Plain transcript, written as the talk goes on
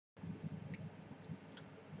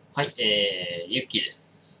はい、ゆっきーで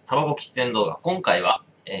す。タバコ喫煙動画。今回は、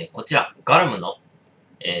こちら、ガラムの、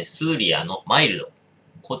スーリヤのマイルド。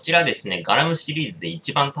こちらですね、ガラムシリーズで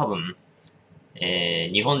一番多分、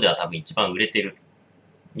日本では多分一番売れてる、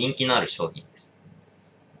人気のある商品です。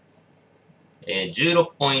16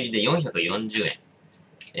本入りで440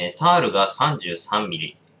円。タールが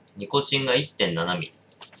 33mm、ニコチンが 1.7mm。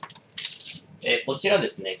こちらで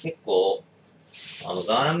すね、結構、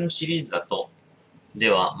ガラムシリーズだと、で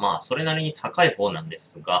は、まあ、それなりに高い方なんで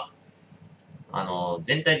すが、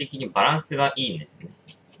全体的にバランスがいいんですね。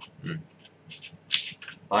うん。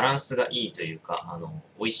バランスがいいというか、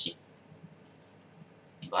美味し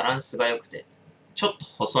い。バランスが良くて、ちょっと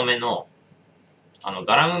細めの、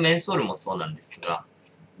ガラムメンソールもそうなんですが、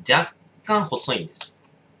若干細いんです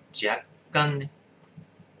よ。若干ね。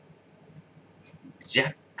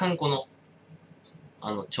若干この、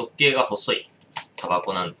直径が細いタバ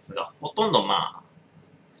コなんですが、ほとんどまあ、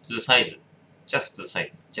普通サイズ。じゃあ普通サ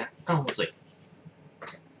イズ。若干細い。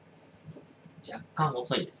若干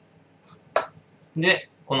細いんです。で、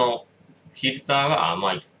このフィルターが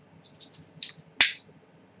甘い。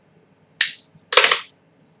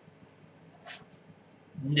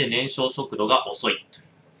で、燃焼速度が遅い。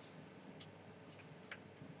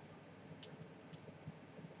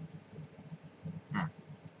うん。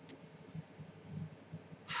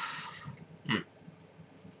う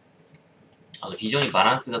ん。非常にバ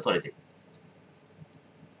ランスが取れてる。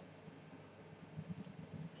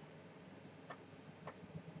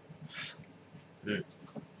うん。う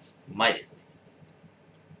まいですね。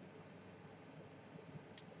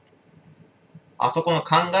あそこの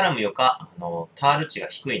カンガラムよか、タール値が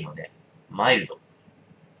低いので、マイルド。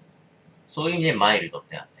そういう意味でマイルドっ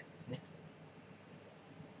てあってるんですね。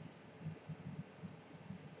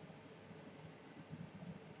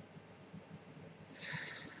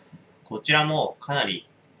こちらもかなり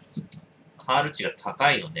タール値が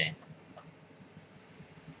高いので、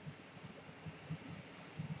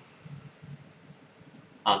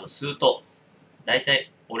吸うと、だいた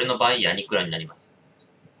い俺の場合ヤニクラになります。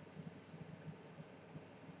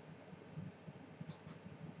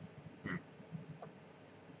うん。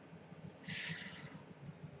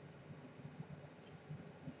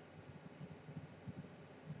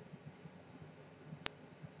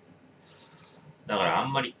だからあ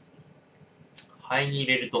んまり肺に入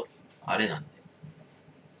れると、あれなんで。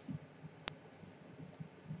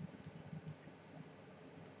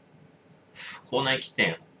口内喫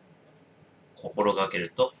煙を心がけ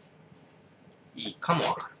るといいかも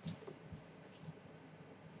わかる。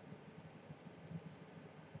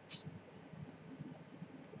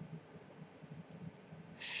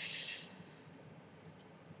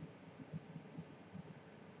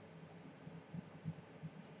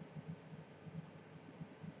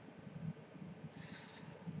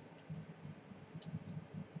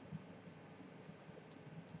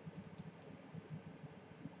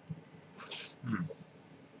うん。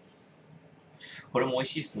これも美味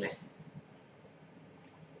しいっすね。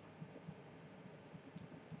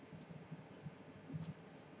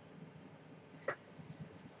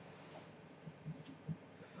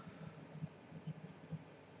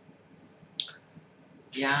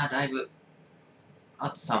いやー、だいぶ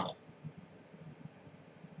暑さも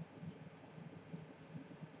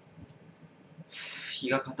日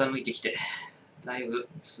が傾いてきて、だいぶ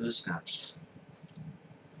涼しくなってきた。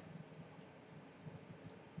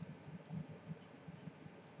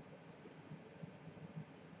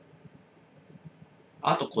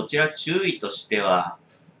あとこちら注意としては、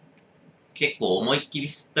結構思いっきり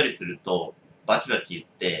吸ったりすると、バチバチ言っ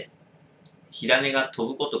て、火種が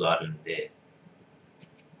飛ぶことがあるんで、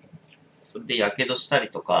それで火傷したり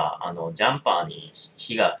とか、ジャンパーに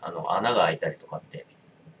火が、穴が開いたりとかって、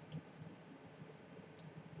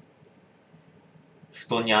布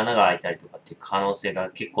団に穴が開いたりとかっていう可能性が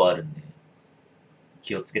結構あるんで、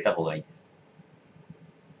気をつけた方がいいです。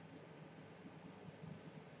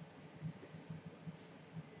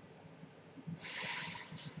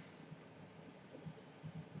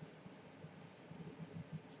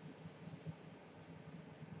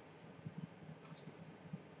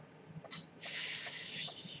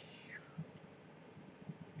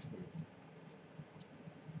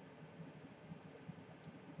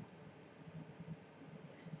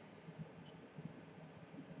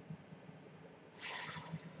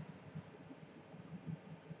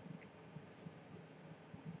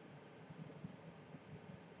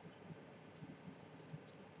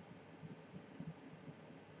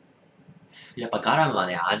やっぱガラムは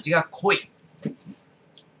ね、味が濃い。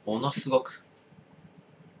ものすごく。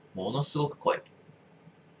ものすごく濃い。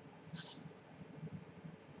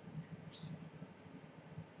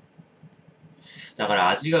だから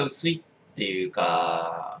味が薄いっていう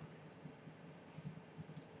か、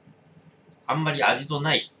あんまり味の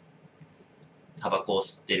ないタバコを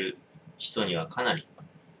吸ってる人にはかなり、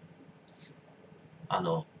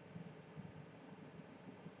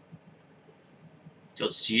ちょっ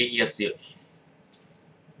と刺激が強い。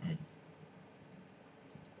うん。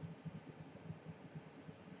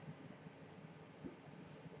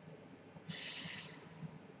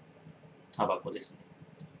タバコですね。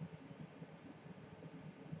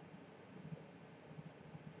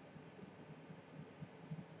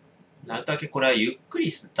なるだけこれはゆっくり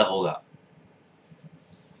吸った方が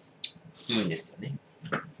いいんですよね。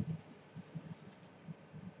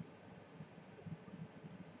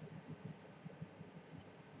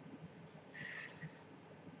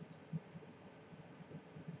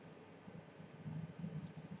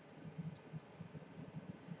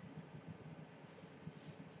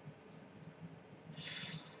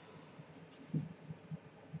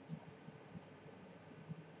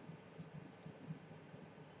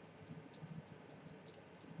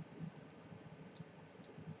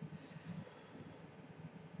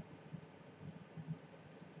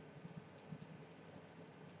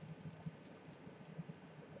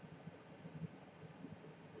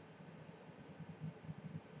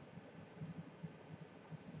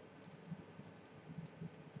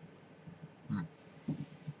うん。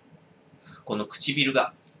この唇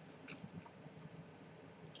が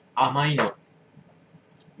甘いの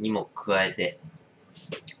にも加えて、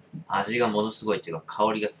味がものすごいっていうか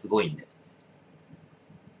香りがすごいんで。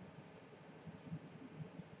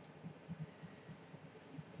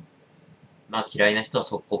まあ嫌いな人は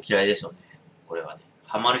速攻嫌いでしょうね。これはね。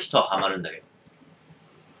ハマる人はハマるんだけど。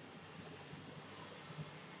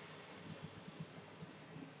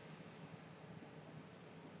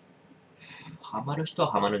ハマる人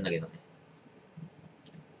はハマるんだけどね。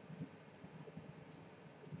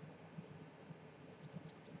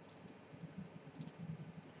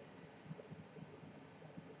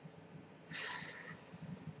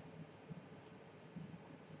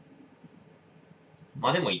ま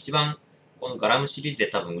あでも一番、このガラムシリーズで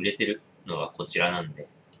多分売れてるのがこちらなんで。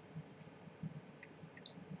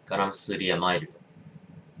ガラムスーリヤマイル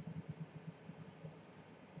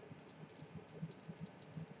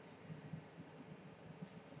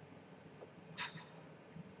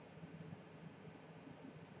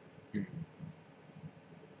ド。うん。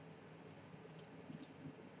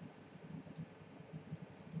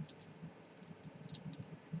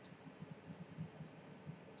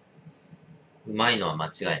うまいのは間違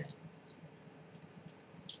いない。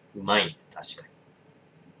うまいね、確かに。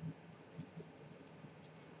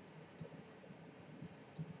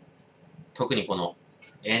特にこの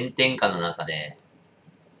炎天下の中で、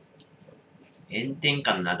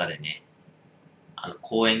ね、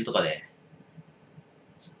公園とかで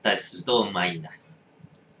吸ったりするとうまいんだ。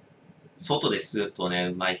外で吸うとね、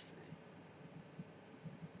うまいっすね。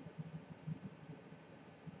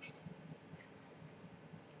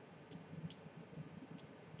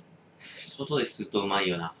外で吸うとうまい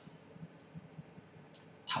よな。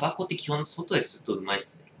タバコって基本外で吸うとうまいっ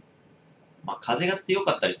すね。まあ風が強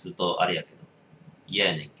かったりするとあれやけど、嫌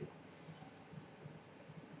やねんけど。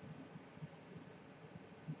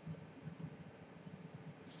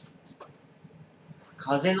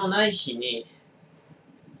風のない日に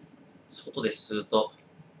外で吸うと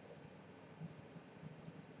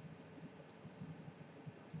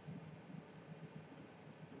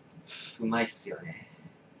うまいっすよね。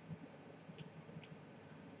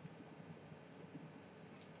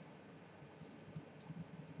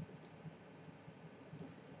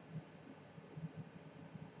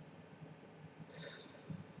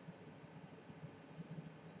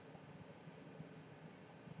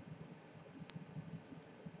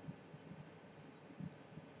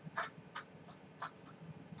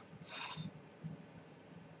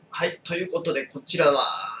はい、ということでこちら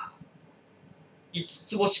は5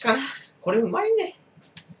つ星かな。これうまいね。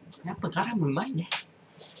やっぱガラムうまいね。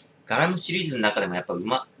ガラムシリーズの中でもやっぱう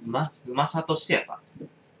まさとしてやっぱ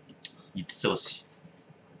5つ星。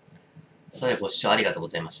ということでご視聴ありがとうご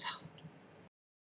ざいました。